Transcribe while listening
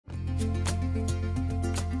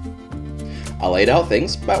I laid out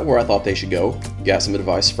things about where I thought they should go, got some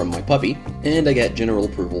advice from my puppy, and I got general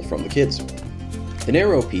approval from the kids. The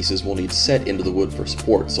narrow pieces will need set into the wood for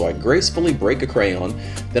support, so I gracefully break a crayon,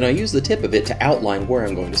 then I use the tip of it to outline where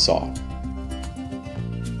I'm going to saw.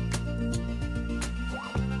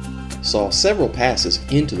 Saw several passes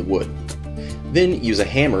into the wood. Then use a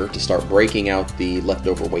hammer to start breaking out the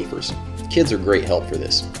leftover wafers. Kids are great help for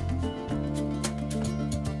this.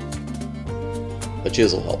 A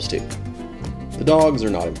chisel helps too. The dogs are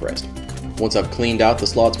not impressed. Once I've cleaned out the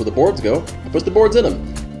slots where the boards go, I put the boards in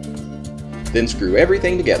them. Then screw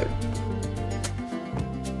everything together.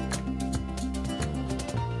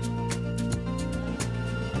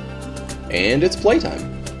 And it's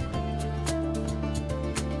playtime.